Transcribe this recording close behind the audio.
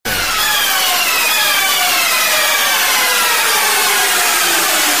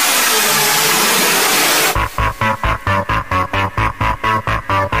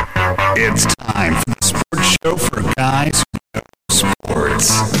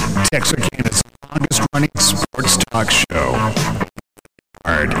Texarkana's longest-running sports talk show.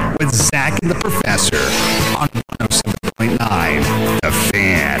 With Zach and the Professor on 107.9 The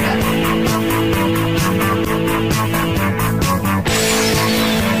Fan.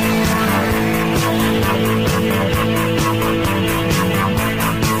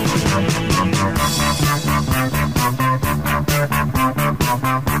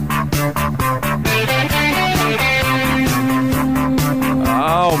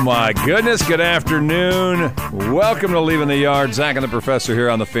 Oh, my goodness. Good afternoon. Welcome to Leaving the Yard. Zach and the Professor here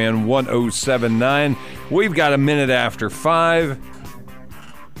on the Fan 107.9. We've got a minute after 5.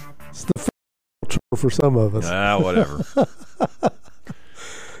 It's the tour for some of us. Whatever.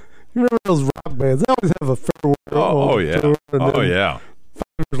 You remember those rock bands? They always have a farewell tour. Tour, Yeah. 5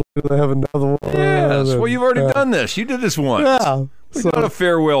 years later, they have another one. Yes. Well, you've already done this. You did this once. Yeah. We got a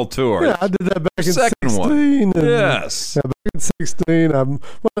farewell tour. Yeah, I did that back in Second 16. one. And, Yes. Yeah, back in 16, I moved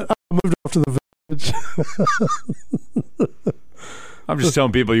off to the village. I'm just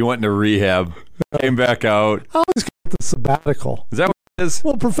telling people you went into rehab, came back out. I always get the sabbatical. Is that what it is?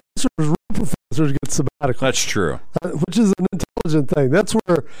 Well, real professors get sabbatical. That's true. Which is an intelligent thing. That's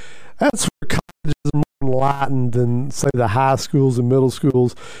where colleges are more enlightened than, say, the high schools and middle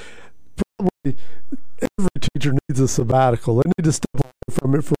schools. Probably every teacher needs a sabbatical. They need to step away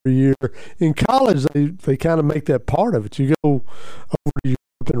from it for a year. In college, they kind of make that part of it. You go over to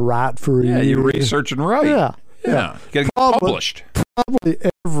Europe and write for a year. Yeah, you research and write. Yeah. You got to get published. Probably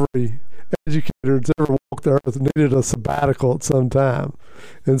every educator that's ever walked the earth needed a sabbatical at some time.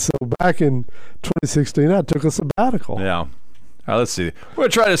 And so back in 2016, I took a sabbatical. Yeah. All right, let's see. We're going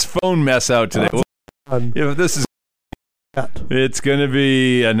to try this phone mess out today. This is It's going to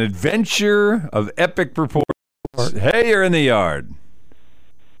be an adventure of epic proportions. Hey, you're in the yard.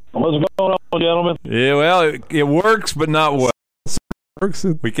 What's going on, gentlemen? Yeah, well, it works, but not well.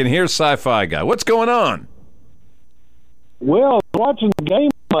 We can hear Sci-Fi Guy. What's going on? Well, I was watching the game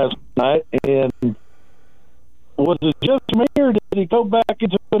last night, and was it just me, or did he go back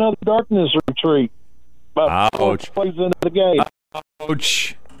into another darkness retreat? About 4 plays into the game.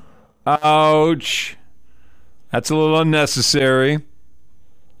 Ouch. Ouch. That's a little unnecessary.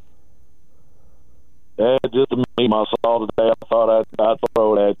 Just a meme I saw today. I thought I'd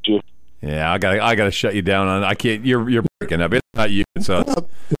throw it at you. Yeah, I gotta shut you down on. I can't. You're breaking up. It's not you. So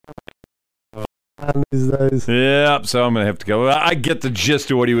these days. Yeah. So I'm gonna have to go. I get the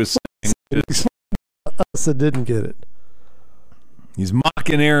gist of what he was saying. Us that didn't get it. He's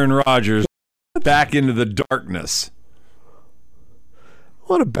mocking Aaron Rodgers back into the darkness.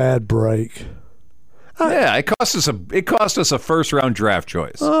 What a bad break. Yeah, it cost us a first round draft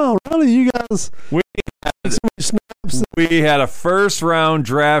choice. Oh, really? You guys? We had a first round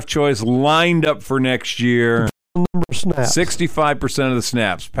draft choice lined up for next year. Number of snaps. 65% of the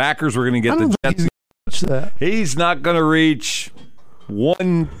snaps. Packers were going to get the Jets. He's not going to reach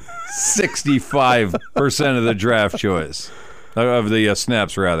 165% of the draft choice of the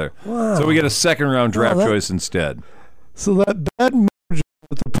snaps rather. Wow. So we get a second round draft choice instead. So that bad mojo that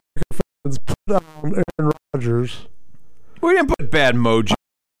the Packer fans put on Aaron Rodgers. We didn't put bad mojo.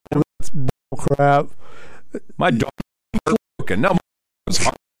 That's bull crap. My dog was broken. No, was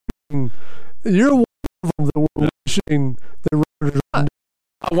hard. You're one of them that were wishing that Rodgers. I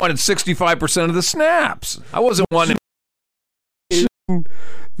wanted 65% of the snaps. I wasn't wanting that he would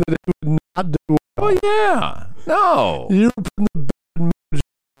not do well. Oh yeah, no. You were putting the bad mojo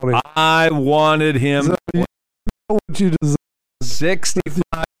on him. I wanted him. So you know what you deserve.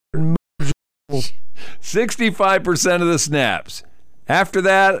 65% of the snaps. After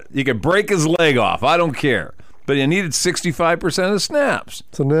that, you could break his leg off. I don't care. But you needed 65% of the snaps.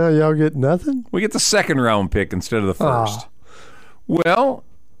 So now y'all get nothing? We get the second round pick instead of the first. Well,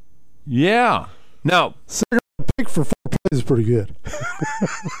 yeah. Now, second round pick for 4 plays is pretty good.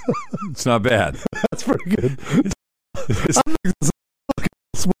 It's not bad. That's pretty good. It's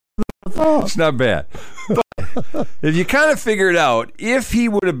not bad. But if you kind of figure it out, if he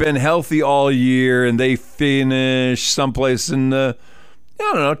would have been healthy all year and they finish someplace in the,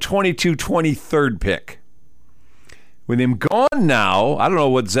 22, 23rd pick. With him gone now, I don't know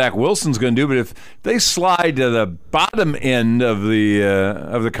what Zach Wilson's going to do, but if they slide to the bottom end of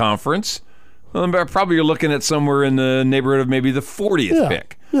the conference, well, then probably you're looking at somewhere in the neighborhood of maybe the 40th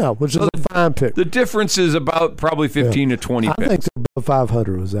pick. Yeah, which is a fine pick. The difference is about probably 15 to 20 picks. I think they're above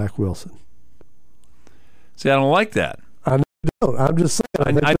 500 with Zach Wilson. See, I don't like that. I don't. I'm just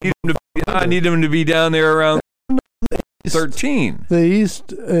saying. I need him to be down there around 13. The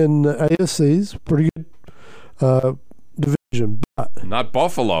East and the AFC's pretty good division, but not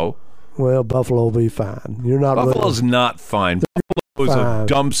Buffalo. Well, Buffalo will be fine. You're not. Buffalo's not fine. was fine. a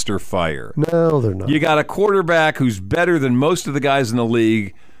dumpster fire. No, they're not. You got a quarterback who's better than most of the guys in the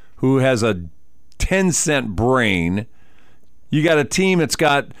league, who has a 10-cent brain. You got a team that's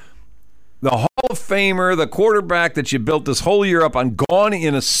got the Hall of Famer, the quarterback that you built this whole year up on, gone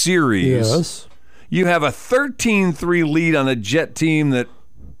in a series. Yes. You have a 13-3 lead on a Jet team that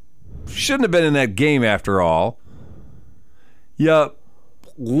shouldn't have been in that game after all. You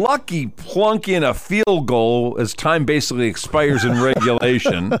lucky plunk in a field goal as time basically expires in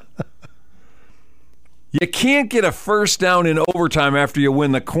regulation. You can't get a first down in overtime after you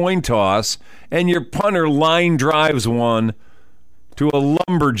win the coin toss, and your punter line drives one to a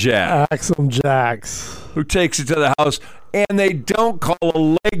lumberjack. Axum Jacks. Who takes it to the house, and they don't call a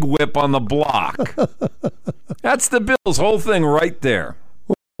leg whip on the block. That's the Bills' whole thing right there.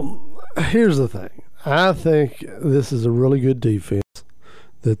 Here's the thing. I think this is a really good defense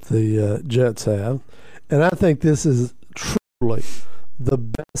that the Jets have, and I think this is truly the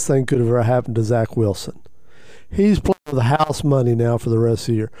best thing could have ever happened to Zach Wilson. He's playing with house money now for the rest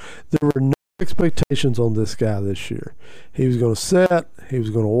of the year. There were no expectations on this guy this year. He was going to sit. He was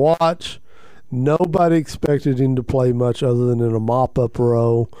going to watch. Nobody expected him to play much other than in a mop-up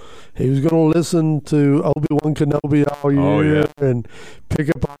row. He was going to listen to Obi-Wan Kenobi all year and pick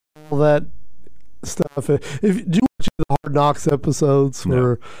up all that stuff. Do you watch the Hard Knocks episodes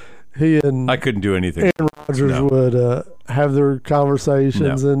where he and I couldn't do anything. Aaron Rodgers would have their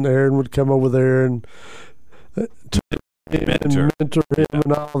conversations, and Aaron would come over there and mentor him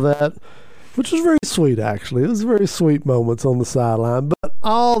and all that, which was very sweet, actually. It was very sweet moments on the sideline. But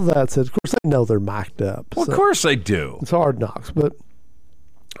all that said, of course, they know they're mic'd up. Well, so of course they do. it's Hard Knocks. But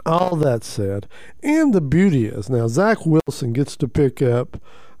all that said, and the beauty is now Zach Wilson gets to pick up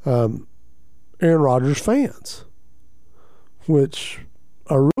Aaron Rodgers fans, which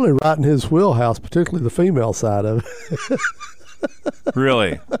are really right in his wheelhouse, particularly the female side of it.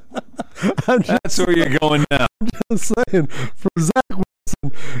 Really? That's where you're going now. I'm just saying, for Zach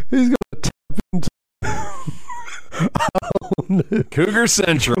Wilson, he's going to tap into Cougar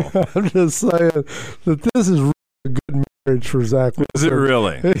Central. I'm just saying that this is really a good marriage for Zach Wilson. Is it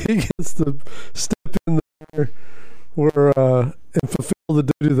really? He gets to step in there where and fulfill the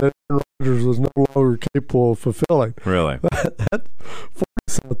duty that Aaron Rodgers was no longer capable of fulfilling. Really? That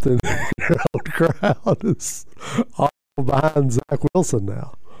 40-something-year-old crowd is all behind Zach Wilson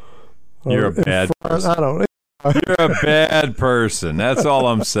now. You're a bad person. I don't. You're a bad person. That's all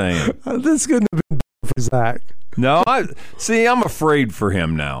I'm saying. This couldn't have been better for Zach. No, I'm afraid for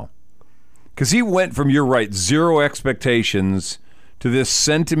him now. Because he went from, you're right, zero expectations to this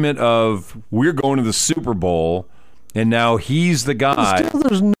sentiment of we're going to the Super Bowl, and now he's the guy. Still,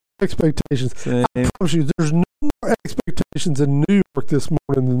 there's no expectations. I promise you, there's no more expectations in New York this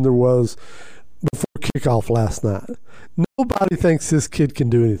morning than there was before kickoff last night. Nobody thinks this kid can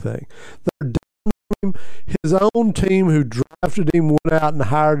do anything. They're down on him. His own team who drafted him went out and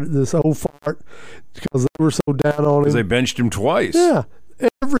hired this old fart because they were so down on him. Because they benched him twice. Yeah.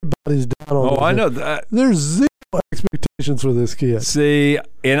 Everybody's down on him. Oh, I know that. There's zero expectations for this kid. See,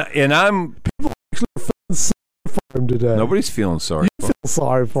 and I'm... People actually are feeling sorry for him today. Nobody's feeling sorry You feel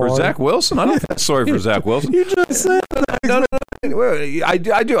sorry for him. Zach Wilson? I don't feel sorry for Zach Wilson. You just said that. No. I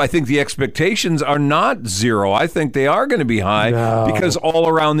do. I think the expectations are not zero. I think they are going to be high because all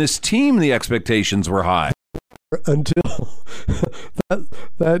around this team the expectations were high. Until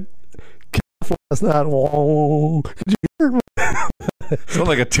that calf last night. Could you hear it? Sounds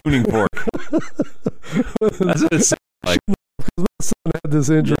like a tuning fork. That's what it sounds like. Because my son had this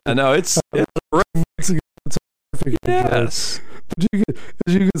injury. I know it's weeks ago. It's horrific. yes. But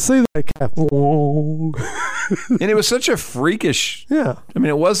as you can see that calf. And it was such a freakish. Yeah. I mean,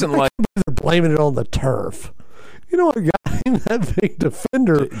 it wasn't like they're blaming it on the turf. You know what got him, that big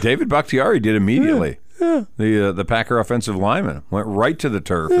defender? David Bakhtiari did immediately. Yeah. The Packer offensive lineman went right to the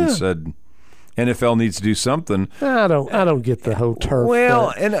turf and said, "NFL needs to do something." I don't get the whole turf.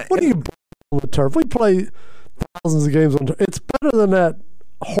 Well, thing. What do you blame on the turf? We play thousands of games on turf. It's better than that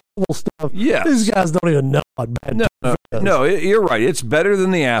horrible stuff. Yes. These guys don't even know what bad turf is. No, you're right. It's better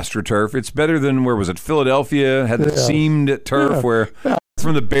than the AstroTurf. It's better than, where was it? Philadelphia had the seamed turf where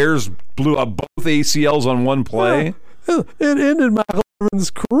from the Bears blew up both ACLs on one play. It ended Michael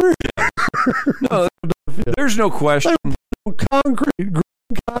Irvin's career. No, there's no question. Green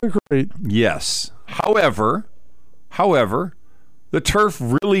concrete. Yes. However, the turf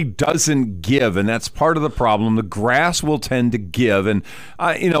really doesn't give, and that's part of the problem. The grass will tend to give, and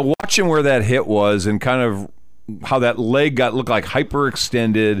watching where that hit was, and kind of how that leg looked like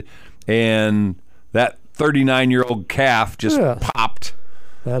hyperextended, and that 39-year-old calf just popped.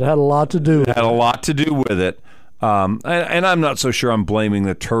 That had a lot to do with it. Had a lot to do with it. And I'm not so sure I'm blaming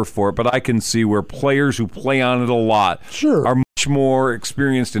the turf for it, but I can see where players who play on it a lot are much more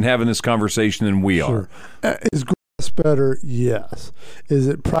experienced in having this conversation than we are. Is grass better? Yes. Is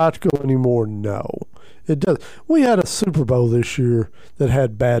it practical anymore? No. It does. We had a Super Bowl this year that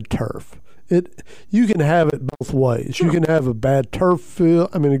had bad turf. You can have it both ways. Sure. You can have a bad turf field,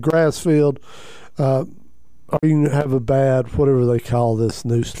 a grass field, or you can have a bad, whatever they call this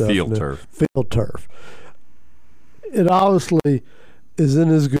new stuff. Field turf. Field turf. It obviously isn't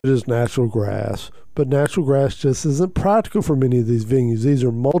as good as natural grass, but natural grass just isn't practical for many of these venues. These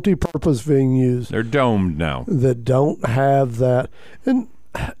are multi-purpose venues. They're domed now. That don't have that. And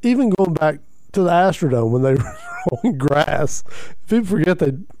even going back to the Astrodome when they were growing grass, people forget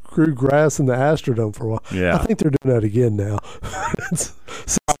they grew grass in the Astrodome for a while. Yeah. I think they're doing that again now.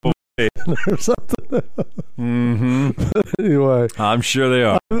 Or something. Anyway. I'm sure they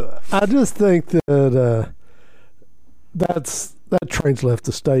are. I just think that that train's left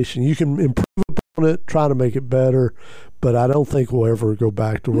the station. You can improve upon it, try to make it better, but I don't think we'll ever go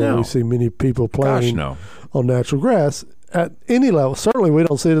back to where we see many people playing on natural grass at any level. Certainly we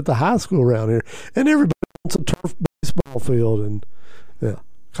don't see it at the high school around here. And everybody wants a turf baseball field, and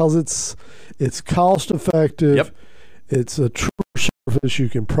because it's cost effective. Yep. It's a true surface. You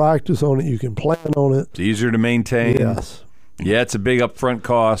can practice on it. You can plan on it. It's easier to maintain. Yes. Yeah, it's a big upfront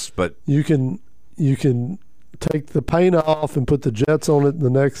cost, but you can take the paint off and put the jets on it the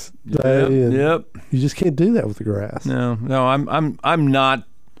next day. Yep. You just can't do that with the grass. No, I'm not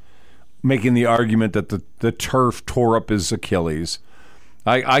making the argument that the turf tore up his Achilles.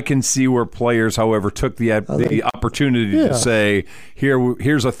 I can see where players, however, took the opportunity to say,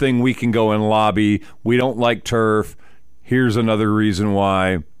 here's a thing we can go and lobby. We don't like turf. Here's another reason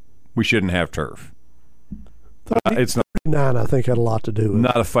why we shouldn't have turf. It's not 39, I think, had a lot to do with it.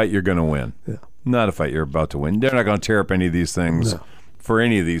 Not a fight you're going to win. Yeah. Not a fight you're about to win. They're not going to tear up any of these things for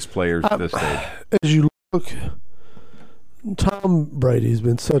any of these players at this stage. As you look, Tom Brady's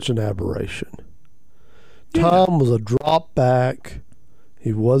been such an aberration. Tom was a drop back.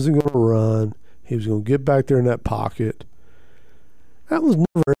 He wasn't going to run. He was going to get back there in that pocket. That was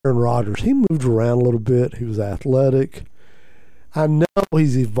never Aaron Rodgers. He moved around a little bit. He was athletic. I know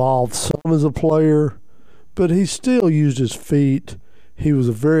he's evolved some as a player, but he still used his feet. He was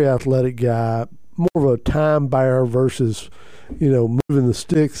a very athletic guy, more of a time buyer versus, moving the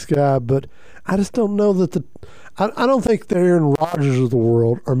sticks guy. But I just don't know that I don't think the Aaron Rodgers of the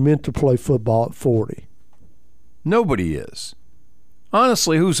world are meant to play football at 40. Nobody is.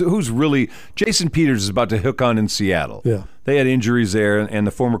 Honestly, who's really – Jason Peters is about to hook on in Seattle. Yeah. They had injuries there, and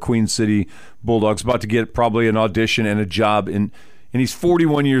the former Queen City Bulldogs about to get probably an audition and a job. And he's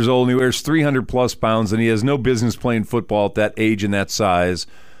 41 years old, and he wears 300-plus pounds, and he has no business playing football at that age and that size.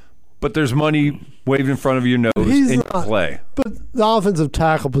 But there's money waved in front of your nose, and you play. But the offensive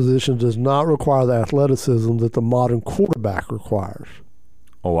tackle position does not require the athleticism that the modern quarterback requires.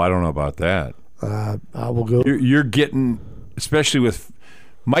 Oh, I don't know about that. I will go – You're getting – especially with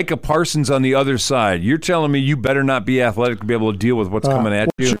Micah Parsons on the other side. You're telling me you better not be athletic to be able to deal with what's coming at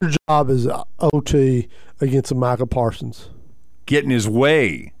you? Your job is OT against a Micah Parsons. Get in his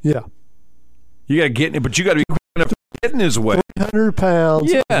way. Yeah. You got to get in it, but you got to be quick enough to get in his way. 300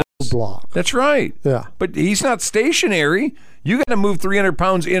 pounds block. That's right. Yeah. But he's not stationary. You got to move 300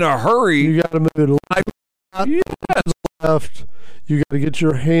 pounds in a hurry. You got to move it left. You got to get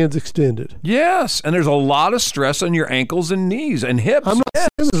your hands extended. Yes, and there's a lot of stress on your ankles and knees and hips. I'm not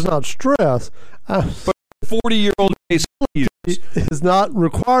saying there's not stress. But 40-year-old is not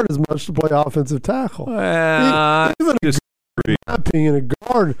required as much to play offensive tackle. Even in my opinion, a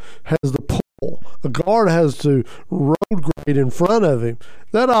guard has the pull. A guard has to road grade in front of him.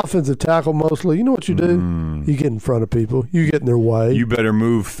 That offensive tackle mostly, you know what you do? You get in front of people. You get in their way. You better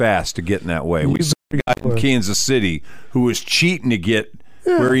move fast to get in that way. We saw a guy in Kansas City who was cheating to get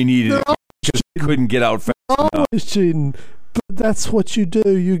where he needed it because he couldn't get out fast enough. Always cheating. But that's what you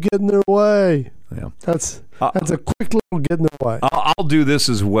do. You get in their way. Yeah. That's a quick little get in their way. I'll do this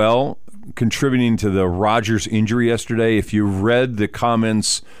as well, contributing to the Rodgers injury yesterday. If you read the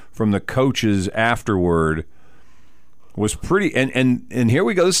comments from the coaches afterward, was pretty and here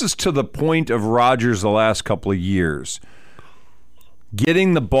we go. This is to the point of Rodgers the last couple of years.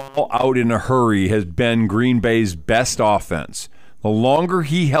 Getting the ball out in a hurry has been Green Bay's best offense. The longer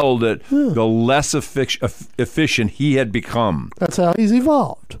he held it, the less efficient he had become. That's how he's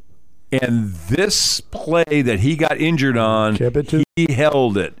evolved. And this play that he got injured on, he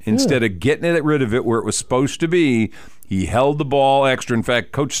held it. Instead of getting rid of it where it was supposed to be, he held the ball extra. In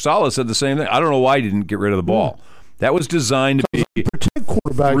fact, Coach Saleh said the same thing. I don't know why he didn't get rid of the ball. That was designed to be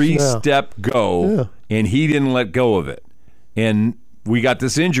quarterbacks three-step go, Yeah. and he didn't let go of it. And we got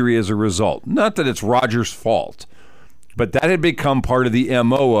this injury as a result. Not that it's Rodgers' fault, but that had become part of the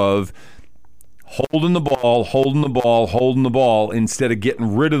MO of holding the ball, instead of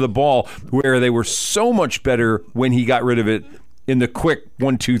getting rid of the ball, where they were so much better when he got rid of it in the quick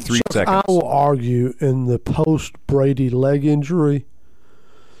 1, 2, 3 seconds. I will argue in the post-Brady leg injury,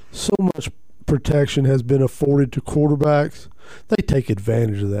 so much protection has been afforded to quarterbacks. They take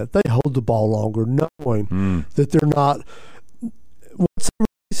advantage of that. They hold the ball longer, knowing that they're not – once they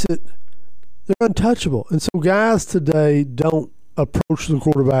release it, they're untouchable. And so guys today don't approach the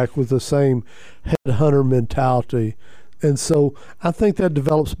quarterback with the same headhunter mentality. And so I think that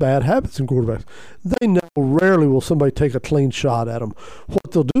develops bad habits in quarterbacks. They know rarely will somebody take a clean shot at them.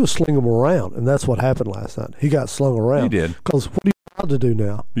 What they'll do is sling them around, and that's what happened last night. He got slung around. He did. Because what are you allowed to do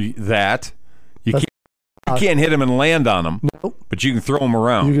now? You can't hit him and land on him, Nope. but you can throw him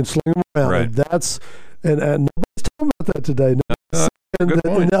around. You can sling them around. Right. And that's and nobody's talking about that today. In good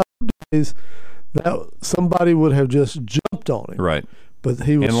point. the old days, that somebody would have just jumped on him. Right. But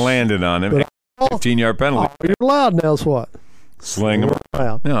he was And landed on him. but 15-yard penalty. all you're allowed now is what? Sling him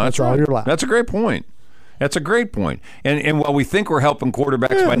around. No, that's all right. you're allowed. That's a great point. That's a great point. And while we think we're helping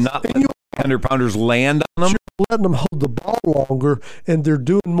quarterbacks by not letting 100-pounders land on them, you're letting them hold the ball longer, and they're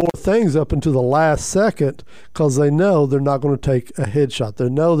doing more things up until the last second because they know they're not going to take a headshot. They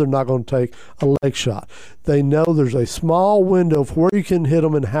know they're not going to take a leg shot. They know there's a small window of where you can hit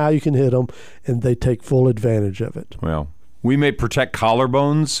them and how you can hit them, and they take full advantage of it. well, we may protect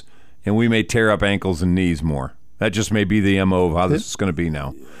collarbones and we may tear up ankles and knees more. That just may be the MO of how this is going to be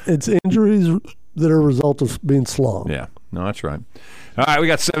now. It's injuries that are a result of being slung. Yeah. No, that's right. All right, we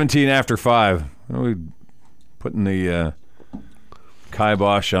got 17 after 5. We're putting the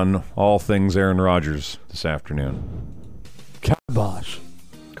kibosh on all things Aaron Rodgers this afternoon. Kibosh.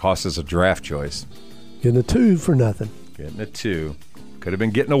 Cost us a draft choice. Getting a 2 for nothing. Getting a 2. Could have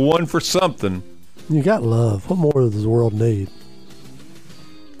been getting a 1 for something. You got love. What more does the world need?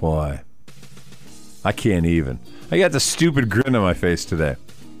 Boy, I can't even. I got the stupid grin on my face today.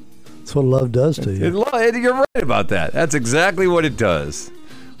 That's what love does to you. You're right about that. That's exactly what it does.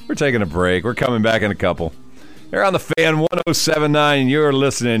 We're taking a break. We're coming back in a couple. You're on the Fan 107.9. You're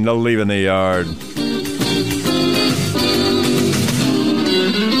listening to Leaving the Yard.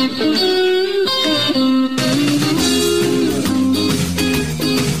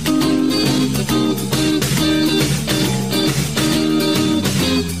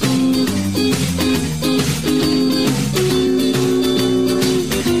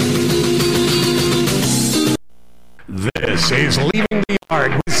 This is Leaving the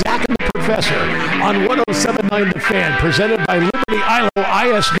Yard with Zach and the Professor on 107.9 The Fan, presented by Liberty ILO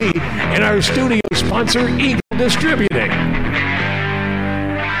ISD and our studio sponsor, Eagle Distributing.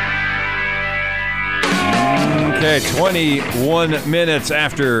 Okay, 21 minutes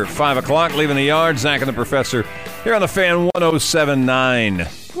after 5 o'clock, Leaving the Yard. Zach and the Professor here on the Fan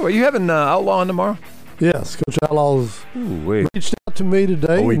 107.9. Oh, are you having Outlaw on tomorrow? Yes, Coach Outlaw's reached out to me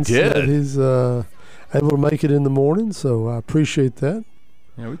today. Oh, he and did? said he's able to make it in the morning, so I appreciate that.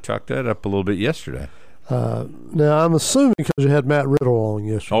 Yeah, we talked that up a little bit yesterday. Now, I'm assuming because you had Matt Riddle on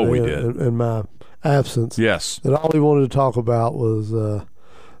yesterday. Oh, we did. In my absence. Yes. That all he wanted to talk about was the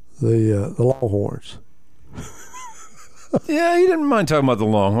Longhorns. Yeah, he didn't mind talking about the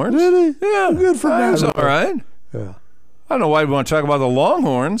Longhorns. Did he? Yeah. Good for That was Matt. all right. Yeah. I don't know why we want to talk about the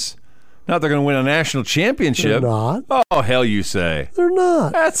Longhorns. Not they're going to win a national championship. They're not. Oh, hell you say. They're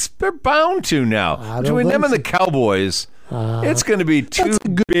not. They're bound to now. I don't Between them think and the Cowboys, it's going to be two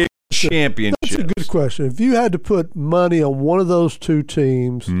big championships. That's a good question. If you had to put money on one of those two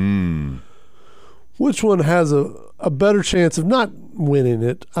teams, which one has a better chance of not winning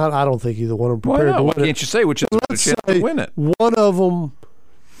it? I don't think either one of them Why prepared not? to Why win can't you say which is a better chance to win it? One of them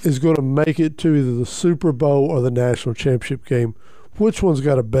is going to make it to either the Super Bowl or the national championship game. Which one's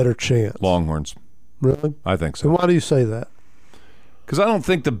got a better chance? Longhorns. Really? I think so. And why do you say that? Because I don't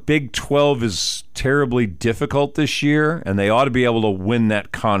think the Big 12 is terribly difficult this year, and they ought to be able to win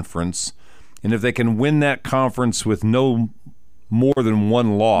that conference. And if they can win that conference with no more than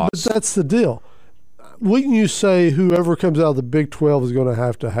one loss. But that's the deal. Wouldn't you say whoever comes out of the Big 12 is going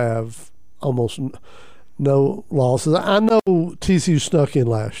to have almost no losses? I know TCU snuck in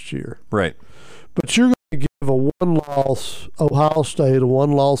last year. Right. But you're going to give a one-loss Ohio State, a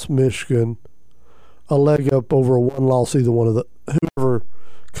one-loss Michigan, a leg up over a one-loss either one of the whoever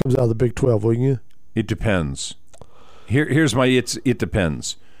comes out of the Big 12, wouldn't you? It depends. Here's my it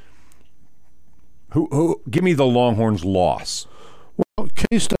depends. Who give me the Longhorns loss?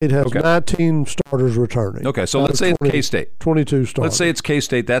 K-State has 19 starters returning. Okay, so let's say it's K-State. 22 starters. Let's say it's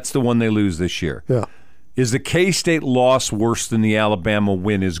K-State. That's the one they lose this year. Yeah. Is the K-State loss worse than the Alabama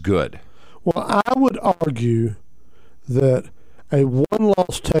win is good? Well, I would argue that a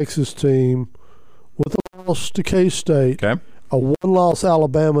one-loss Texas team with a loss to K-State, Okay. a one-loss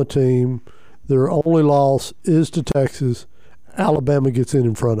Alabama team, their only loss is to Texas, Alabama gets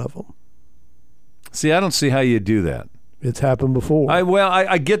in front of them. See, I don't see how you do that. It's happened before.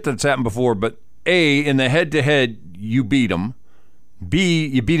 I get that it's happened before, but A, in the head-to-head, you beat them. B,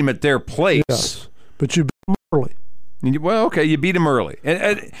 you beat them at their place. Yes, but you beat them early. Well, okay, you beat them early.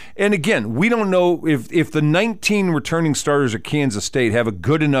 And again, we don't know if the 19 returning starters at Kansas State have a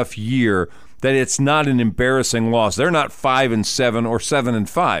good enough year that it's not an embarrassing loss. They're not 5-7 or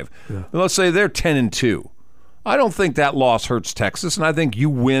 7-5. Yeah. Let's say they're 10-2. I don't think that loss hurts Texas, and I think you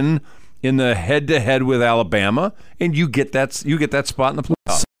win in the head-to-head with Alabama, and you get that spot in the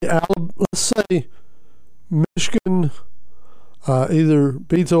playoff. Let's say Michigan either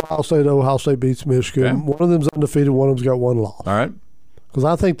beats Ohio State or Ohio State beats Michigan. Okay. One of them's undefeated, one of them's got one loss. All right. Because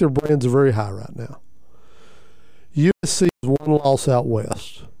I think their brands are very high right now. USC is one loss out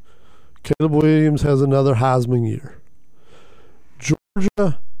west. Caleb Williams has another Heisman year.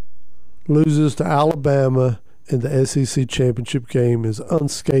 Georgia loses to Alabama in the SEC championship game, is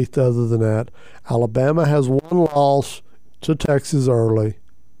unscathed other than that. Alabama has one loss to Texas early.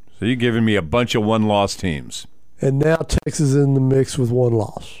 So you're giving me a bunch of one-loss teams. And now Texas is in the mix with one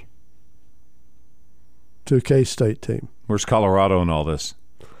loss to a K-State team. Where's Colorado in all this?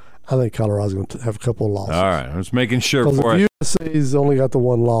 I think Colorado's going to have a couple of losses. All right, I'm just making sure for if it. USC's only got the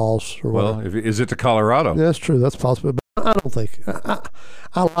one loss. Or Well, is it to Colorado? yeah, that's true. That's possible. But I don't think.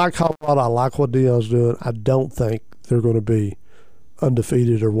 I like Colorado. I like what Deion's doing. I don't think they're going to be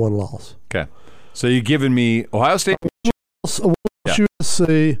undefeated or one loss. Okay. So you're giving me Ohio State. A one loss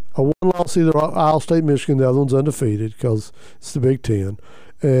USC, a one loss either Ohio State, Michigan. The other one's undefeated because it's the Big Ten.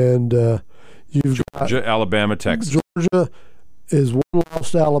 And you've Georgia, got Alabama, Texas. Georgia is one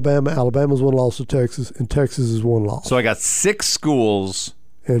loss to Alabama. Alabama's one loss to Texas, and Texas is one loss. So I got 6 schools.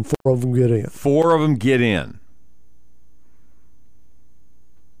 And 4 of them get in. 4 of them get in.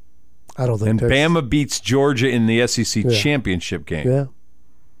 I don't think. And Texas, Bama beats Georgia in the SEC championship game. Yeah.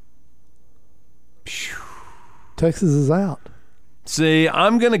 Texas is out. See,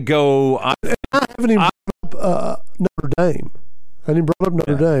 I'm going to go. I haven't even brought up Notre Dame. I didn't brought up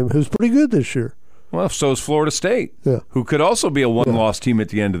Notre Dame, who's pretty good this year. Well, so is Florida State, Yeah. who could also be a one-loss team at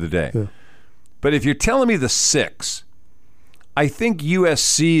the end of the day. Yeah. But if you're telling me the 6, I think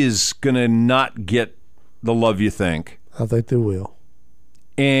USC is going to not get the love you think. I think they will.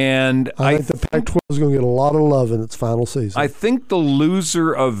 And I think the Pac-12 is going to get a lot of love in its final season. I think the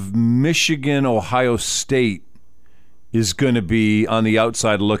loser of Michigan, Ohio State is going to be on the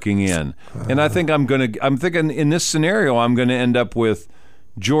outside looking in. And I think I'm thinking in this scenario, I'm going to end up with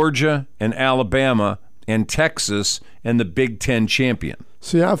Georgia and Alabama and Texas and the Big Ten champion.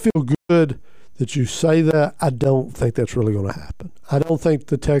 See, I feel good that you say that. I don't think that's really going to happen. I don't think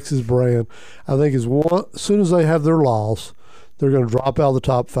the Texas brand, I think as soon as they have their loss, they're going to drop out of the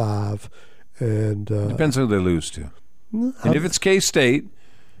top 5. And Depends who they lose to. And if it's K-State,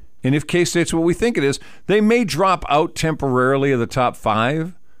 and if K-State's what we think it is, they may drop out temporarily of the top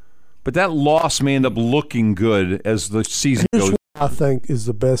 5, but that loss may end up looking good as the season Here's goes. what I think is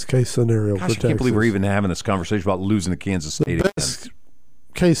the best case scenario for Gosh, I Texas. can't believe we're even having this conversation about losing to Kansas State The again. best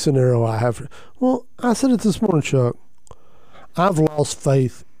case scenario I have. Well, I said it this morning, Chuck. I've lost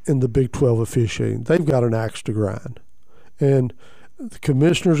faith in the Big 12 officiating. They've got an axe to grind. And the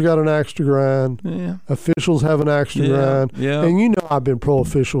commissioner's got an axe to grind. Yeah. Officials have an axe to grind. Yeah. And you know I've been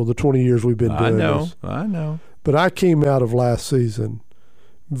pro-official the 20 years we've been doing this. I know. But I came out of last season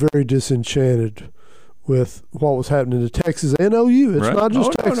very disenchanted with what was happening to Texas and OU. It's Right. not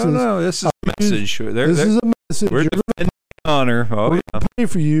just Texas. No. This is a message. This is a message. We're You're defending honor. Oh, we're yeah. going to pay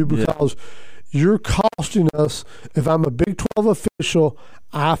for you because you're costing us. If I'm a Big 12 official,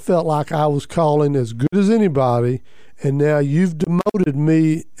 I felt like I was calling as good as anybody, and now you've demoted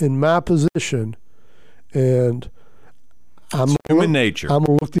me in my position, and I'm Human nature. I'm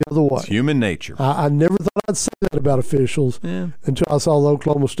going to look the other way. It's human nature. I never thought I'd say that about officials until I saw the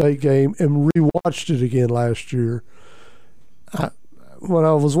Oklahoma State game and rewatched it again last year. When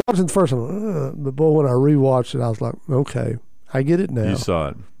I was watching the first one, but boy, when I rewatched it, I was like, okay, I get it now. You saw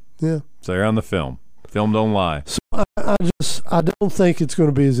it. Yeah. So you're on the film. Film don't lie. So I don't think it's going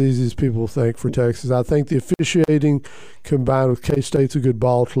to be as easy as people think for Texas. I think the officiating combined with K-State's a good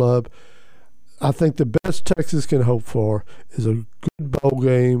ball club. I think the best Texas can hope for is a good bowl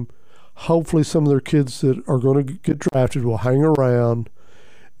game, hopefully some of their kids that are going to get drafted will hang around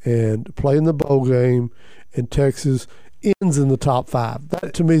and play in the bowl game, and Texas ends in the top 5.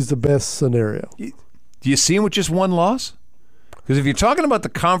 That, to me, is the best scenario. Do you see him with just one loss? Because if you're talking about the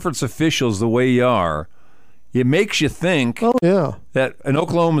conference officials the way you are, it makes you think that an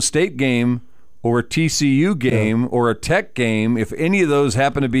Oklahoma State game or a TCU game or a Tech game, if any of those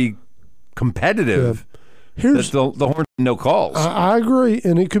happen to be competitive, that the Horns no calls. I agree,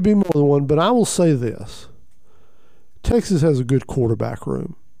 and it could be more than one, but I will say this. Texas has a good quarterback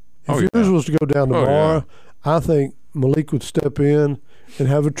room. If yours was to go down tomorrow, I think Malik would step in and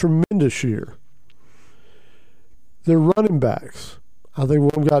have a tremendous year. Their running backs, I think one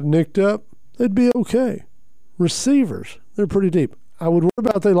of them got nicked up, they'd be okay. Receivers, they're pretty deep. I would worry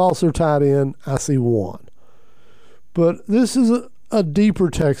about if they lost their tight end. I see one. But this is a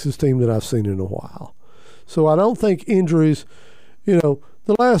deeper Texas team than I've seen in a while. So I don't think injuries, the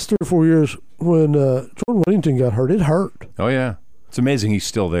last 3 or 4 years when Jordan Whittington got hurt, it hurt. Oh, yeah. It's amazing he's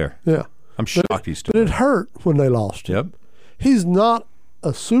still there. Yeah. I'm shocked he's still there. But it hurt when they lost him. Yep. He's not a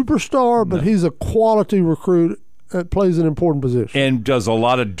superstar, but he's a quality recruit that plays an important position. And does a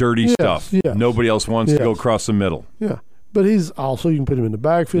lot of dirty stuff. Yes. Nobody else wants to go across the middle. Yeah. But he's also, you can put him in the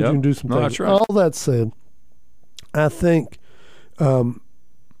backfield, you can do some things. That's right. All that said, I think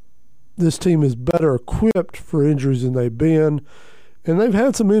this team is better equipped for injuries than they've been. And they've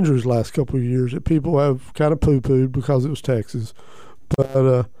had some injuries the last couple of years that people have kind of poo-pooed because it was Texas.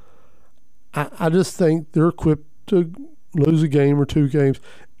 But I just think they're equipped to lose a game or 2 games.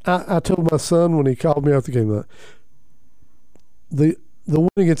 I told my son when he called me after the game, the win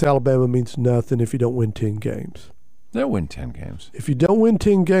against Alabama means nothing if you don't win 10 games. They'll win 10 games. If you don't win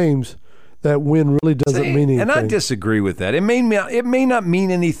 10 games, that win really doesn't mean anything. And I disagree with that. It may not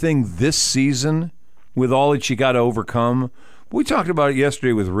mean anything this season with all that you got to overcome. We talked about it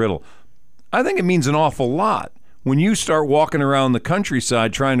yesterday with Riddle. I think it means an awful lot when you start walking around the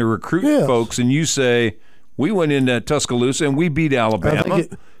countryside trying to recruit folks and you say, we went into Tuscaloosa and we beat Alabama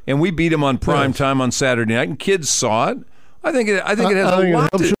and we beat them on prime time on Saturday night and kids saw it. I think it has a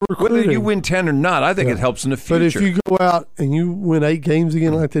lot to whether you win 10 or not. I think it helps in the future. But if you go out and you win 8 games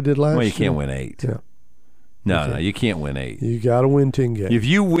again like they did last year. Well, you can't win 8. Yeah. No, you can't win 8. You got to win 10 games. If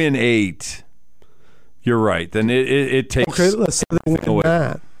you win 8, you're right. Then it takes. Okay, let's say they win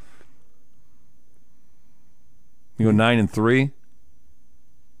 9. You go 9-3.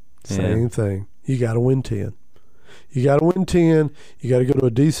 Same thing. You got to win 10. You got to win 10. You got to go to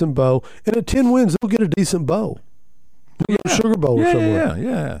a decent bowl. And at 10 wins, they'll get a decent bowl. They'll get a Sugar Bowl or somewhere.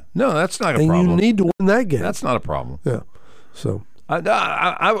 Yeah. No, that's not a problem. problem. And you need to win that game. That's not a problem. Yeah. So I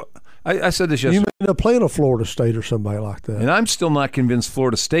said this yesterday. You may end up playing a Florida State or somebody like that. And I'm still not convinced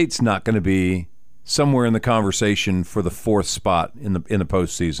Florida State's not going to be somewhere in the conversation for the 4th spot in the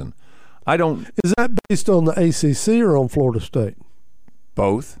postseason. I don't. Is that based on the ACC or on Florida State?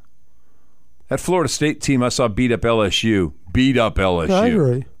 Both. That Florida State team I saw beat up LSU. I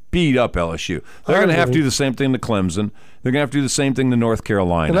agree. Beat up LSU. They're going to have to do the same thing to Clemson. They're going to have to do the same thing to North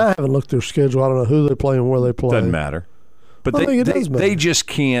Carolina. And I haven't looked at their schedule. I don't know who they play and where they play. Doesn't matter. But they just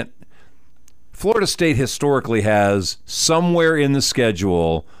can't. Florida State historically has somewhere in the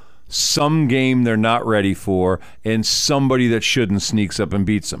schedule some game they're not ready for and somebody that shouldn't sneaks up and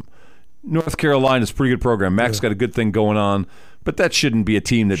beats them. North Carolina's a pretty good program. Mac's got a good thing going on, but that shouldn't be a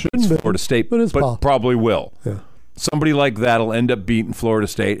team that beats Florida State, but probably will. Yeah. Somebody like that will end up beating Florida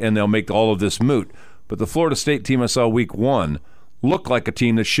State, and they'll make all of this moot. But the Florida State team I saw week 1 looked like a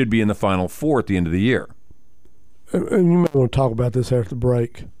team that should be in the Final Four at the end of the year. And you might want to talk about this after the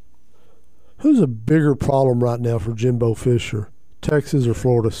break. Who's a bigger problem right now for Jimbo Fisher, Texas or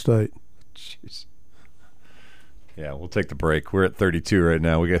Florida State? Jeez. Yeah, we'll take the break. We're at 32 right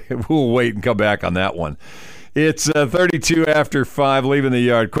now. We'll wait and come back on that one. It's 32 after 5, leaving the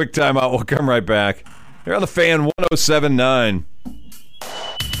yard. Quick timeout. We'll come right back. Here on the Fan 107.9.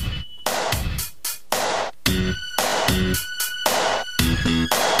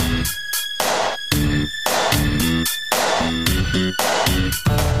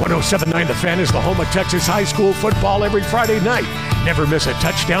 .9 The Fan is the home of Texas high school football every Friday night. Never miss a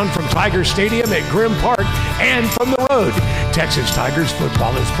touchdown from Tiger Stadium at Grimm Park and from the road. Texas Tigers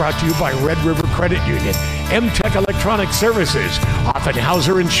football is brought to you by Red River Credit Union, M-Tech Electronic Services,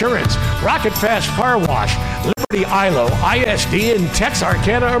 Offenhauser Insurance, Rocket Fast Car Wash, Liberty ILO, ISD, and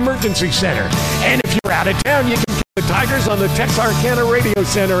Texarkana Emergency Center. And if you're out of town, you can get the Tigers on the Texarkana Radio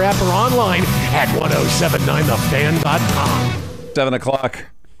Center app or online at 1079thefan.com. 7 o'clock.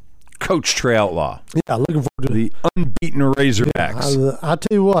 Coach Trey Outlaw. Yeah, looking forward to the unbeaten Razorbacks. Yeah, I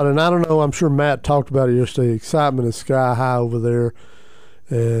tell you what, and I don't know, I'm sure Matt talked about it yesterday. Excitement is sky high over there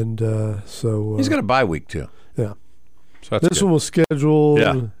And so he's got a bye week too. Yeah. So that's this good. one was scheduled.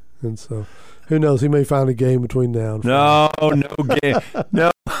 Yeah. And so who knows? He may find a game between now and No game.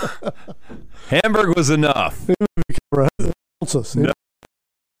 No. Hamburg was enough. Friday.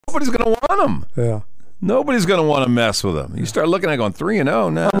 Nobody's going to want him. Yeah. Nobody's going to want to mess with him. You start looking at going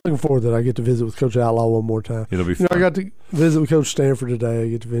 3-0 now. I'm looking forward that I get to visit with Coach Outlaw one more time. It'll be fun. I got to visit with Coach Stanford today. I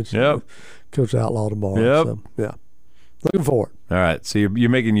get to visit with Coach Outlaw tomorrow. Yep. So, yeah. Looking forward. All right. So you're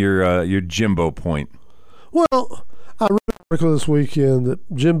making your Jimbo point. Well, I read an article this weekend that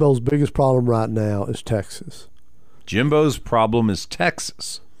Jimbo's biggest problem right now is Texas. Jimbo's problem is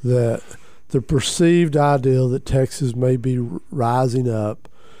Texas. That the perceived ideal that Texas may be rising up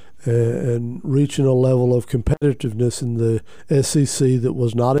and reaching a level of competitiveness in the SEC that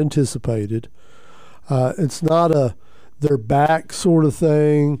was not anticipated. It's not a they're back sort of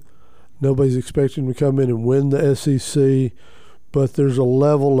thing. Nobody's expecting to come in and win the SEC, but there's a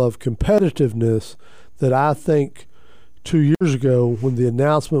level of competitiveness that I think 2 years ago when the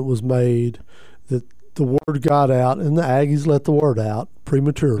announcement was made that the word got out, and the Aggies let the word out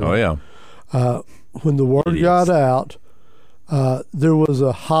prematurely. Oh, yeah. When the word got out, there was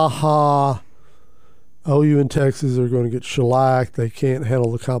a ha-ha, OU and Texas are going to get shellacked. They can't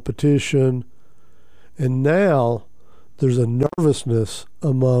handle the competition. And now there's a nervousness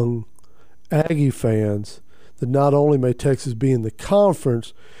among Aggie fans that not only may Texas be in the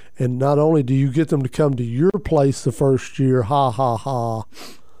conference, and not only do you get them to come to your place the first year, ha, ha, ha,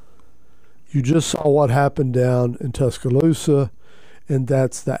 you just saw what happened down in Tuscaloosa, and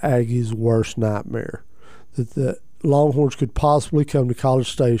that's the Aggies' worst nightmare. That the Longhorns could possibly come to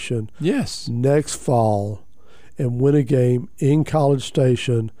College Station next fall and win a game in College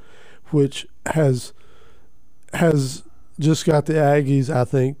Station, which has just got the Aggies, I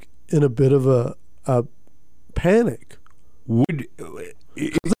think, in a bit of a panic.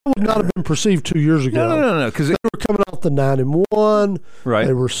 That would not have been perceived 2 years ago. No, because they were coming off the 9-1. Right.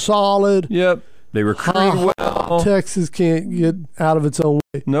 They were solid. Yep. They recruited well. Texas can't get out of its own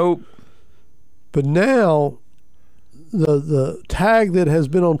way. Nope. But now, the tag that has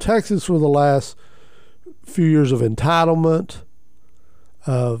been on Texas for the last few years of entitlement,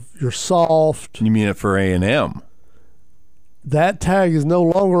 of you're soft. You mean it for A&M? That tag is no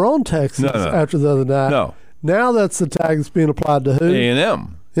longer on Texas after the other night. No. Now that's the tag that's being applied to who?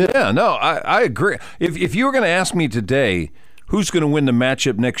 A&M. Yeah, no, I agree. If you were going to ask me today who's going to win the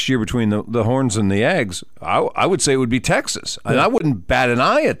matchup next year between the Horns and the Aggies, I would say it would be Texas. Yeah. And I wouldn't bat an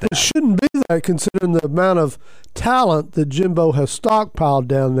eye at that. It shouldn't be that considering the amount of talent that Jimbo has stockpiled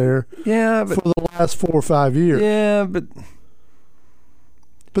down there for the last 4 or 5 years. Yeah, but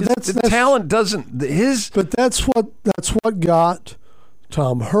that's talent doesn't his. But that's what got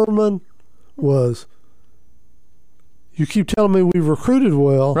Tom Herman was. You keep telling me we've recruited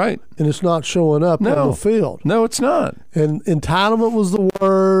well, right? And it's not showing up on the field. No, it's not. And entitlement was the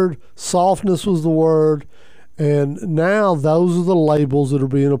word, softness was the word, and now those are the labels that are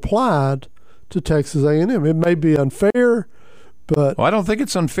being applied to Texas A&M. It may be unfair, but I don't think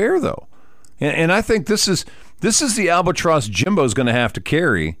it's unfair though, and I think this is the albatross Jimbo's going to have to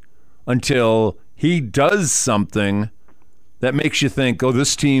carry until he does something that makes you think, oh,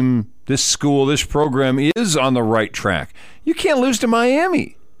 this team, this school, this program is on the right track. You can't lose to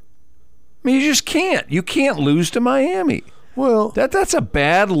Miami. I mean, you just can't. You can't lose to Miami. Well, that's a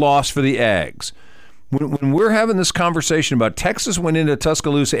bad loss for the Aggs. When we're having this conversation about Texas went into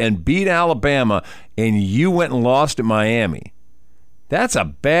Tuscaloosa and beat Alabama and you went and lost at Miami, that's a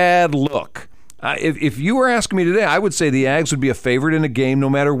bad look. If you were asking me today, I would say the Aggs would be a favorite in a game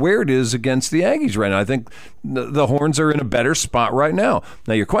no matter where it is against the Aggies right now. I think the Horns are in a better spot right now.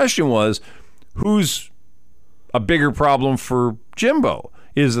 Now, your question was, who's a bigger problem for Jimbo?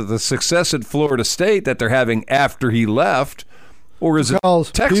 Is it the success at Florida State that they're having after he left, or is it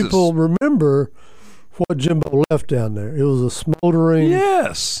Texas? People remember what Jimbo left down there. It was a smoldering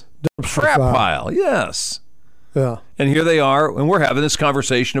crap pile. Yes. Yeah. And here they are, and we're having this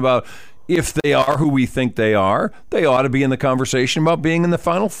conversation about if they are who we think they are, they ought to be in the conversation about being in the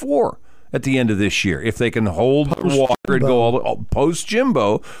Final Four at the end of this year. If they can hold their water and go all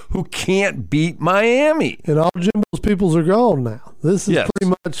post-Jimbo, who can't beat Miami. And all Jimbo's peoples are gone now. This is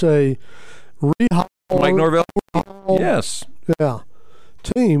pretty much a rehaul. Mike Norvell. Yes. Yeah.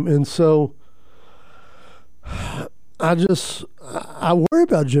 Team. And so I worry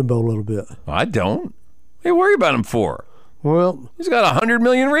about Jimbo a little bit. I don't. What do you worry about him for? Well, he's got 100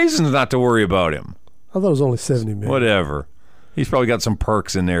 million reasons not to worry about him. I thought it was only 70 million. Whatever. He's probably got some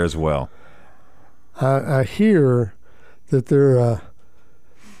perks in there as well. I hear that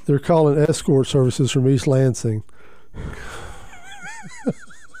they're calling escort services from East Lansing.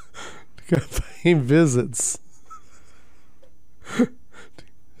 paying visits.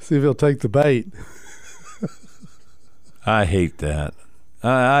 See if he'll take the bait. I hate that.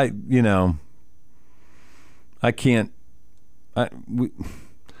 I can't.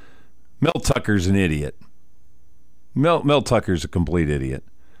 Mel Tucker's an idiot. Mel Tucker's a complete idiot.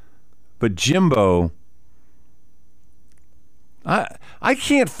 But Jimbo, I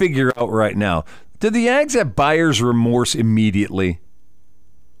can't figure out right now. Did the Ags have buyer's remorse immediately?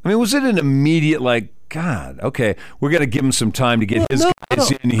 I mean, was it an immediate, like, God, okay, we're going to give him some time to get his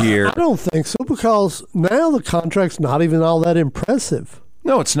guys in here? I don't think so, because now the contract's not even all that impressive.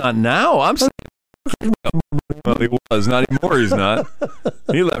 No, it's not now. I'm saying, well, he was. Not anymore, he's not.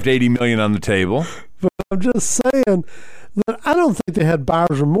 He left $80 million on the table. But I'm just saying that I don't think they had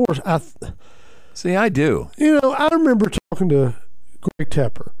buyer's remorse. See, I do. I remember talking to Greg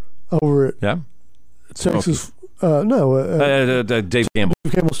Tepper over at Texas. Dave Campbell.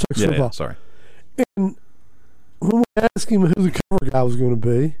 Dave Campbell's Texas football. Yeah, sorry. And when we asked him who the cover guy was going to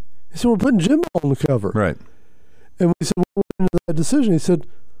be, he said, we're putting Jimbo on the cover. Right. And we said, what went into that decision? He said,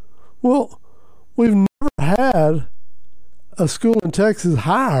 well, we've never had a school in Texas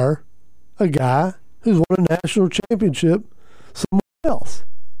hire a guy who's won a national championship somewhere else.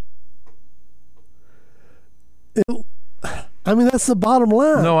 That's the bottom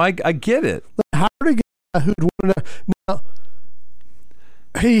line. No, I get it. They hired a guy who'd won now,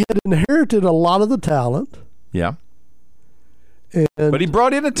 he had inherited a lot of the talent. Yeah. But he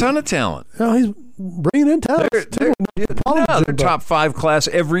brought in a ton of talent. He's bringing in talent. They're top 5 class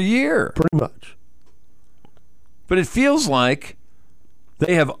every year. Pretty much. But it feels like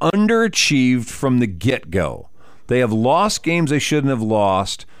they have underachieved from the get-go. They have lost games they shouldn't have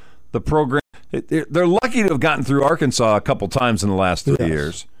lost. The program, they're lucky to have gotten through Arkansas a couple times in the last 3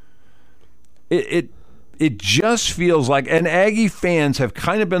 years. It just feels like, and Aggie fans have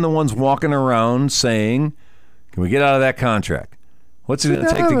kind of been the ones walking around saying, can we get out of that contract? What's it going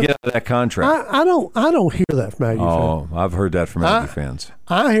to take to get out of that contract? I don't hear that from Aggie fans. Oh, I've heard that from Aggie fans.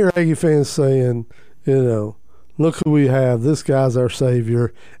 I hear Aggie fans saying, look who we have. This guy's our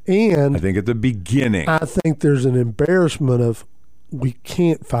savior. And I think at the beginning, I think there's an embarrassment of, we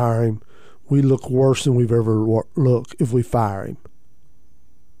can't fire him. We look worse than we've ever looked if we fire him.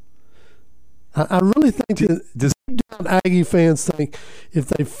 I really think that Aggie fans think if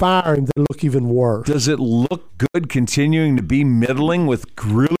they fire him, they look even worse. Does it look good continuing to be middling with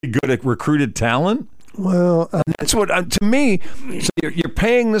really good recruited talent? Well, that's what, to me, so you're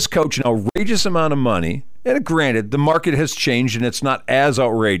paying this coach an outrageous amount of money. And granted, the market has changed and it's not as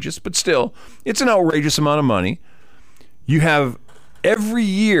outrageous, but still, it's an outrageous amount of money. You have every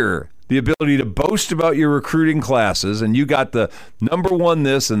year the ability to boast about your recruiting classes, and you got the number 1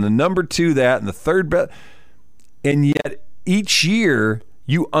 this and the number 2 that and the third bet, and yet each year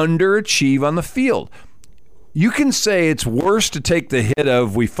you underachieve on the field. You can say it's worse to take the hit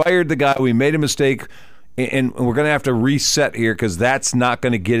of, we fired the guy, we made a mistake, and we're going to have to reset here because that's not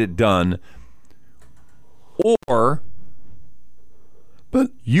going to get it done. Or but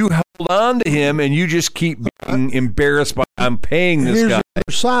you held on to him and you just keep being embarrassed by, I'm paying this guy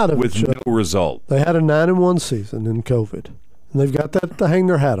with no result. They had a 9-1 season in COVID, and they've got that to hang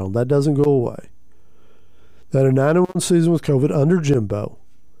their hat on. That doesn't go away. They had a 9-1 season with COVID under Jimbo.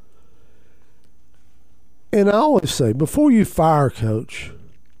 And I always say, before you fire a coach,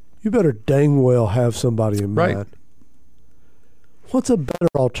 you better dang well have somebody in mind. Right. What's a better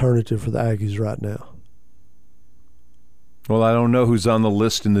alternative for the Aggies right now? Well, I don't know who's on the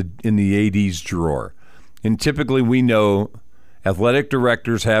list in the AD's drawer. And typically we know athletic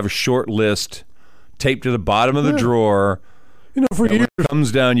directors have a short list taped to the bottom of the drawer. For years, when it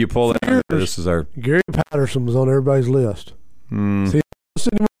comes down, you pull that. This is our Gary Patterson was on everybody's list. See on the list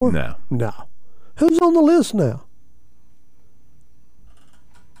anymore? No. Who's on the list now?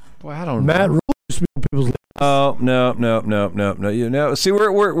 Boy, I don't Matt know. Rule used to be on people's list. Oh, no. See,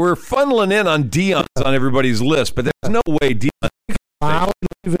 we're funneling in on Deion's on everybody's list, but there's no way Deion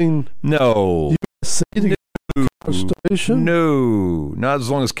leaving USC to get Constellation? No, not as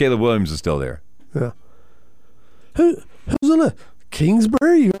long as Caleb Williams is still there. Yeah. Who's on the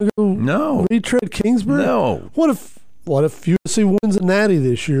Kingsbury? You gonna go retread Kingsbury? No. What if USC wins a natty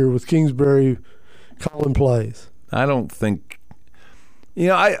this year with Kingsbury calling plays? I don't think.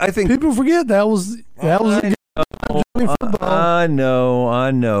 I think people forget that was a football. I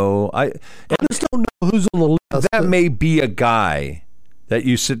know. I just don't know who's on the list. That may be a guy that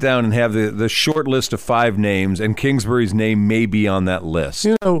you sit down and have the short list of 5 names, and Kingsbury's name may be on that list.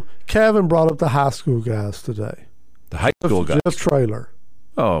 Kevin brought up the high school guys today. The high school guys? Jeff Traylor.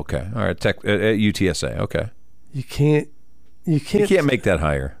 Oh, okay. All right. At UTSA. Okay. You can't make that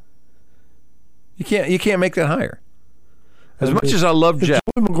higher. You can't make that higher. As much as I love Jeff.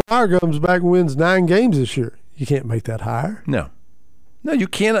 If Joey McGuire comes back and wins 9 games this year, you can't make that higher. No, you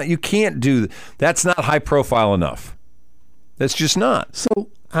cannot. You can't do that. That's not high profile enough. That's just not. So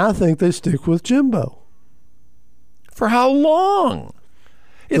I think they stick with Jimbo. For how long?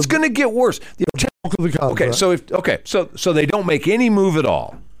 It's going to get worse. Okay, so they don't make any move at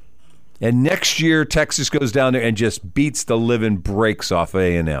all, and next year Texas goes down there and just beats the living brakes off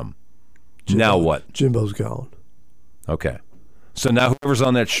A&M. Now what? Jimbo's gone. Okay, so now whoever's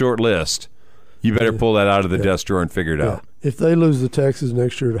on that short list, you better pull that out of the desk drawer and figure it out. If they lose to Texas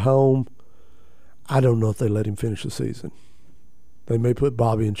next year at home, I don't know if they let him finish the season. They may put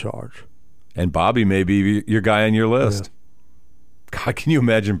Bobby in charge. And Bobby may be your guy on your list. Yeah. God, can you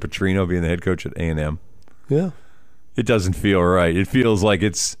imagine Petrino being the head coach at A&M? Yeah. It doesn't feel right. It feels like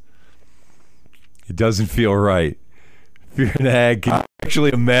it doesn't feel right. If you're an Ag, can you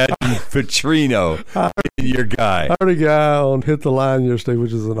actually imagine Petrino being your guy? I heard a guy on Hit the Line yesterday,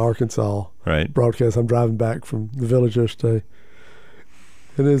 which is an Arkansas broadcast. I'm driving back from the village yesterday.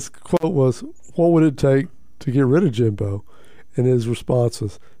 And his quote was, "What would it take to get rid of Jimbo?" And his response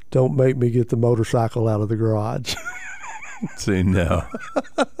was, "Don't make me get the motorcycle out of the garage." See, no.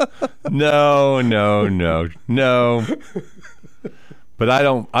 No. But I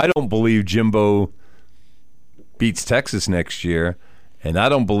don't believe Jimbo beats Texas next year, and I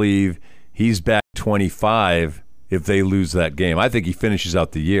don't believe he's back 25 if they lose that game. I think he finishes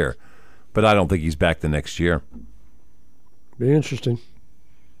out the year, but I don't think he's back the next year. Be interesting.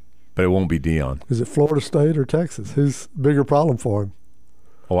 But it won't be Dion. Is it Florida State or Texas? Who's bigger problem for him?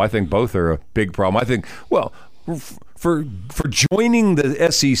 Oh, I think both are a big problem. I think, well, for joining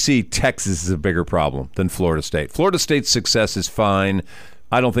the SEC, Texas is a bigger problem than Florida State. Florida State's success is fine.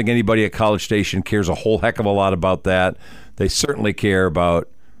 I don't think anybody at College Station cares a whole heck of a lot about that. They certainly care about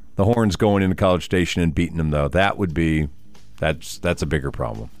the Horns going into College Station and beating them, though. That's a bigger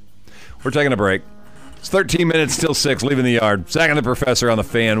problem. We're taking a break. It's 13 minutes, still 6, leaving the yard. Zach and the Professor on the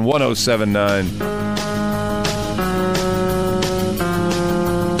Fan, 107.9.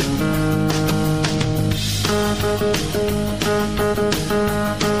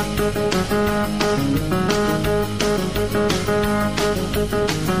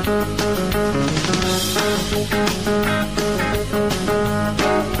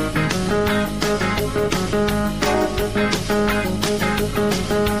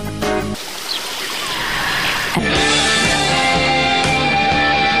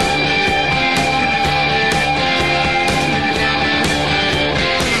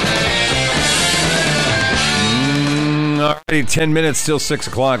 Alrighty, 10 minutes, still 6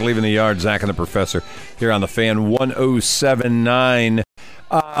 o'clock, leaving the yard. Zach and the Professor here on the Fan, 107.9.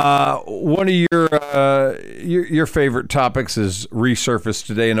 One of your favorite topics is resurfaced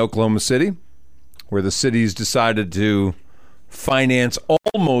today in Oklahoma City, where the city's decided to finance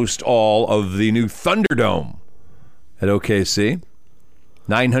almost all of the new Thunderdome at OKC.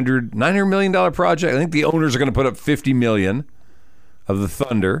 $900 million project. I think the owners are going to put up $50 million of the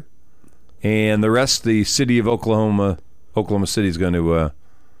Thunder, and the rest, the city of Oklahoma City is going to. Well,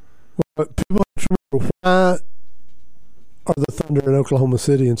 people have to remember, why are the Thunder in Oklahoma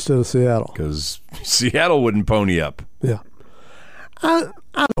City instead of Seattle? Because Seattle wouldn't pony up. Yeah, I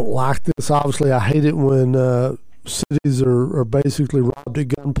don't like this. Obviously, I hate it when cities are basically robbed at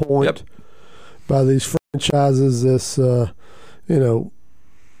gunpoint by these franchises. This billionaire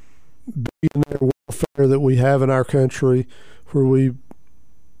welfare that we have in our country, where we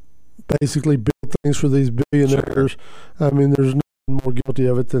basically build things for these billionaires. Sure. I mean, there's no one more guilty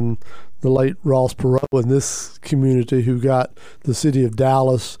of it than the late Ross Perot in this community, who got the city of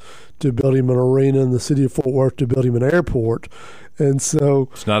Dallas to build him an arena and the city of Fort Worth to build him an airport. And so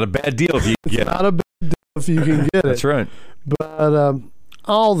it's not a bad deal if you can get it. It's not a bad deal if you can get it. That's right. But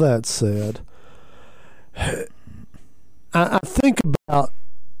all that said, I think about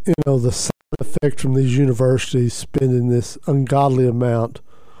the side effect from these universities spending this ungodly amount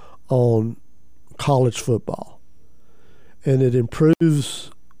on college football, and it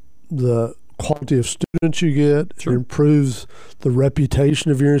improves the quality of students you get. Sure. It improves the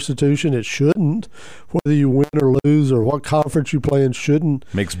reputation of your institution. It shouldn't. Whether you win or lose or what conference you play in shouldn't.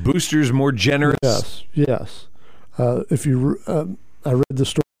 Makes boosters more generous. Yes. If you, I read the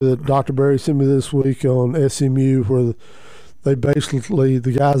story that Dr. Berry sent me this week on SMU, where they basically,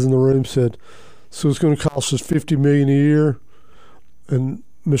 the guys in the room said, "So it's going to cost us $50 million a year," and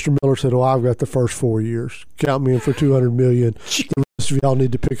Mr. Miller said, "Oh, I've got the first 4 years. Count me in for $200 million. The rest of y'all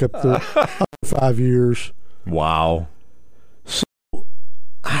need to pick up the other 5 years." Wow. So when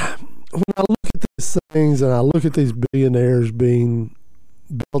I look at these things and I look at these billionaires being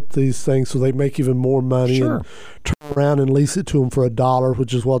built these things so they make even more money and turn around and lease it to them for $1,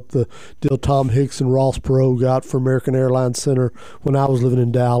 which is what the deal Tom Hicks and Ross Perot got for American Airlines Center when I was living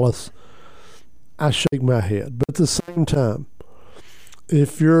in Dallas. I shake my head. But at the same time,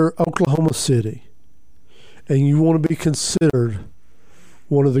 if you're Oklahoma City and you want to be considered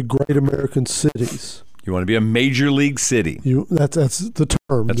one of the great American cities, you want to be a major league city. That's the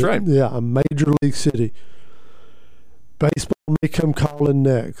term. That's right. Yeah, a major league city. Baseball may come calling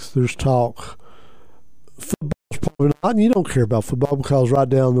next. There's talk. Football's probably not, and you don't care about football because right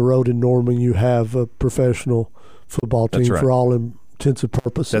down the road in Norman you have a professional football team for all intents and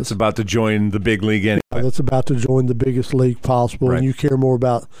purposes. That's about to join the big league anyway. Yeah, that's about to join the biggest league possible, and you care more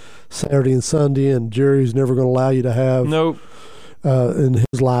about Saturday and Sunday, and Jerry's never going to allow you to have in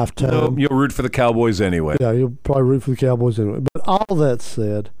his lifetime. Nope, you'll root for the Cowboys anyway. Yeah, you'll probably root for the Cowboys anyway. But all that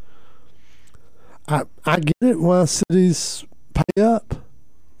said, I get it why cities pay up.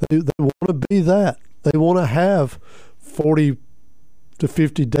 They want to be that. They want to have 40 to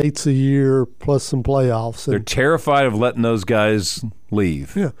 50 dates a year plus some playoffs. They're terrified of letting those guys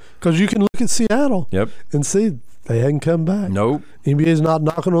leave. Yeah, because you can look at Seattle and see they hadn't come back. Nope. NBA's not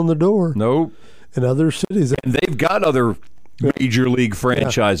knocking on the door. Nope. In other cities. And they've got other major league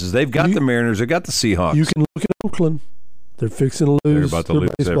franchises. They've got the Mariners. They've got the Seahawks. You can look at Oakland. They're fixing to lose their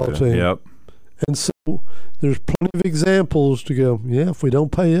baseball team. Yep. And so there's plenty of examples to go, if we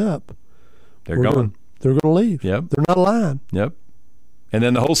don't pay up, they're going to leave. Yep. They're not lying. Yep. And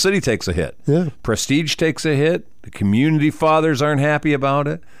then the whole city takes a hit. Yeah. Prestige takes a hit. The community fathers aren't happy about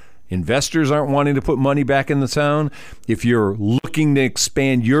it. Investors aren't wanting to put money back in the town. If you're looking to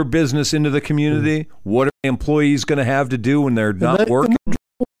expand your business into the community, what are employees going to have to do when they're not working?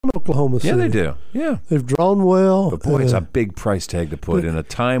 Oklahoma City. Yeah, they do. Yeah. They've drawn well. But boy, it's a big price tag to put in a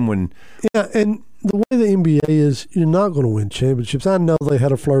time when... Yeah, and the way the NBA is, you're not going to win championships. I know they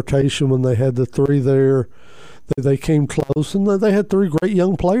had a flirtation when they had the three there. They came close, and they had three great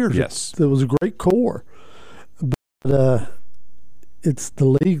young players. Yes. It was a great core. But it's the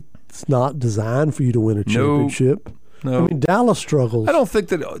league. It's not designed for you to win a championship. No. I mean, Dallas struggles. I don't think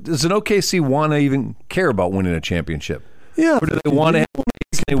that... Does an OKC want to even care about winning a championship? Yeah. Or do they want to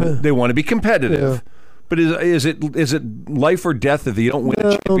they want to be be But is it life or death if you don't win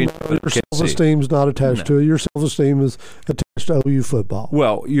a championship? No, your self-esteem's not attached to it. Your self-esteem is attached to OU football.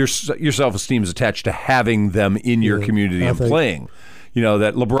 Well, your self-esteem is attached to having them in your community and playing. You know,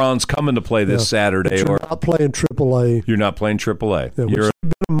 that LeBron's coming to play this Saturday. But you're not playing AAA. You're not playing AAA. Yeah, you've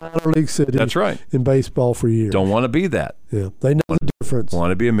been a minor league city. That's right. In baseball for years. Don't want to be that. Yeah, they know the difference.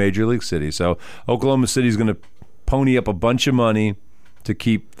 Want to be a major league city. So Oklahoma City's going to pony up a bunch of money to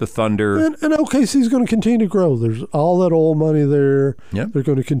keep the Thunder. And OKC's going to continue to grow. There's all that oil money there. Yep. They're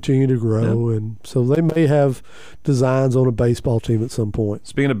going to continue to grow. Yep. And so they may have designs on a baseball team at some point.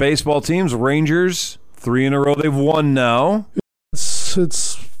 Speaking of baseball teams, Rangers, 3 in a row they've won now.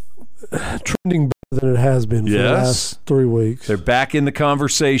 It's trending better than it has been for the last 3 weeks. They're back in the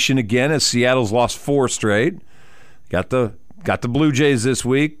conversation again as Seattle's lost 4 straight. Got the Blue Jays this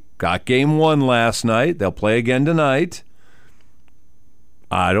week. Got game 1 last night. They'll play again tonight.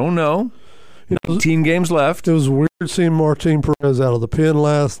 I don't know. 19 games left. It was weird seeing Martin Perez out of the pen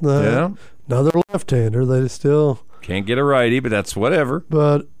last night. Yeah. Another left-hander. They still can't get a righty, but that's whatever.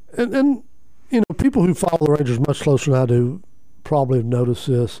 But and people who follow the Rangers much closer than I do probably have noticed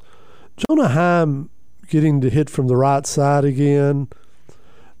this. Jonah Heim getting to hit from the right side again.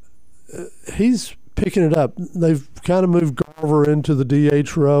 He's picking it up. They've kind of moved Garver into the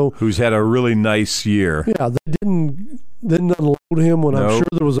DH row, who's had a really nice year. Yeah, they didn't unload him when I'm sure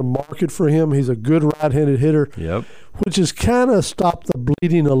there was a market for him. He's a good right-handed hitter. Yep. Which has kind of stopped the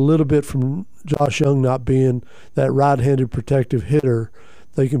bleeding a little bit from Josh Young not being that right-handed protective hitter.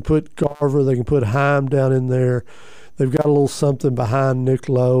 They can put Garver, they can put Heim down in there. They've got a little something behind Nick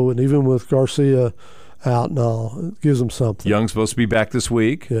Lowe, and even with Garcia out and all, it gives them something. Young's supposed to be back this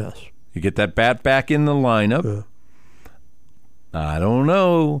week. Yes. You get that bat back in the lineup. Yeah. I don't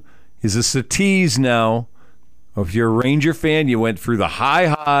know. Is this a tease now? Or if you're a Ranger fan, you went through the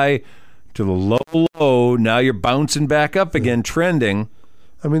high to the low. Now you're bouncing back up again, trending.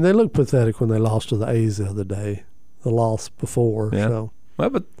 I mean, they looked pathetic when they lost to the A's the other day. The loss before. Yeah. So. Well,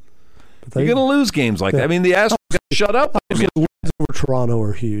 but you're going to lose games like that. I mean, the Astros got to shut up. The wins over Toronto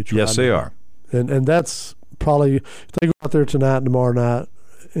are huge. Yes, they are. And that's probably, if they go out there tonight and tomorrow night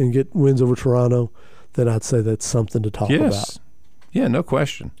and get wins over Toronto, then I'd say that's something to talk about. Yeah, no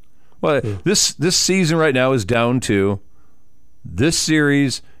question. Well, this season right now is down to this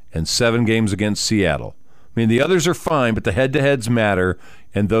series and 7 games against Seattle. I mean, the others are fine, but the head-to-heads matter.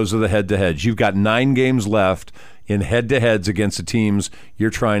 and those are the head-to-heads. You've got 9 games left in head-to-heads against the teams you're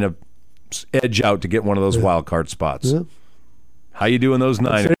trying to edge out to get one of those wild card spots. Yeah. How you doing those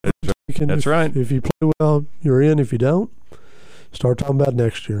 9? That's right. If you play well, you're in. If you don't, start talking about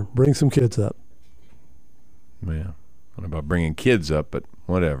next year. Bring some kids up. Yeah. I don't know about bringing kids up, but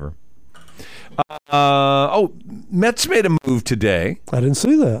whatever. Mets made a move today. I didn't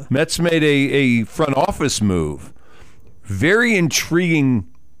see that. Mets made a front office move. Very intriguing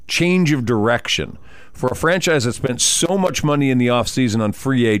change of direction for a franchise that spent so much money in the offseason on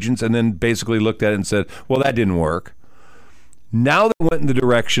free agents and then basically looked at it and said, well, that didn't work. Now they went in the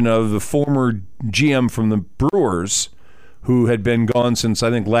direction of the former GM from the Brewers, who had been gone since, I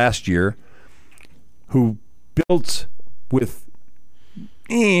think, last year, who built with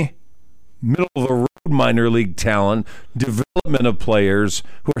middle-of-the-road minor league talent, development of players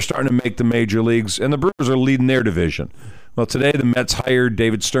who are starting to make the major leagues, and the Brewers are leading their division. Well, today the Mets hired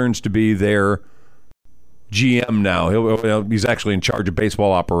David Stearns to be their GM now. He's actually in charge of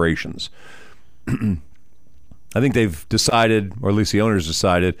baseball operations. I think they've decided, or at least the owners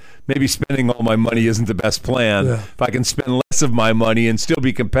decided, maybe spending all my money isn't the best plan. Yeah. If I can spend less of my money and still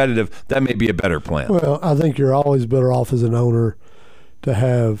be competitive, that may be a better plan. Well, I think you're always better off as an owner to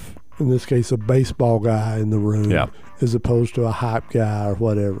have, in this case, a baseball guy in the room as opposed to a hype guy or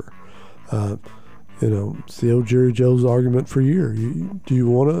whatever. It's the old Jerry Joe's argument for years. Do you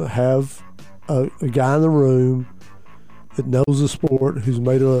want to have a guy in the room that knows the sport, who's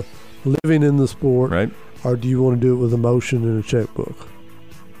made a living in the sport, right? Or do you want to do it with emotion and a checkbook?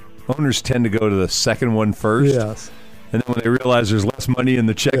 Owners tend to go to the second one first. Yes. And then when they realize there's less money in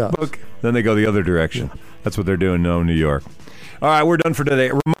the checkbook, then they go the other direction. Yeah. That's what they're doing now in New York. All right, we're done for today.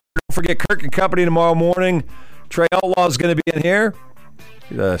 Reminder, don't forget Kirk and Company tomorrow morning. Trey Outlaw's going to be in here.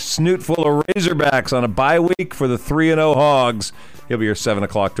 A snoot full of Razorbacks on a bye week for the 3-0 Hogs. He'll be here 7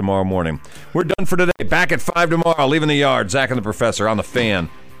 o'clock tomorrow morning. We're done for today. Back at 5 tomorrow. Leaving the yard. Zach and the Professor on the Fan.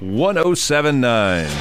 107.9.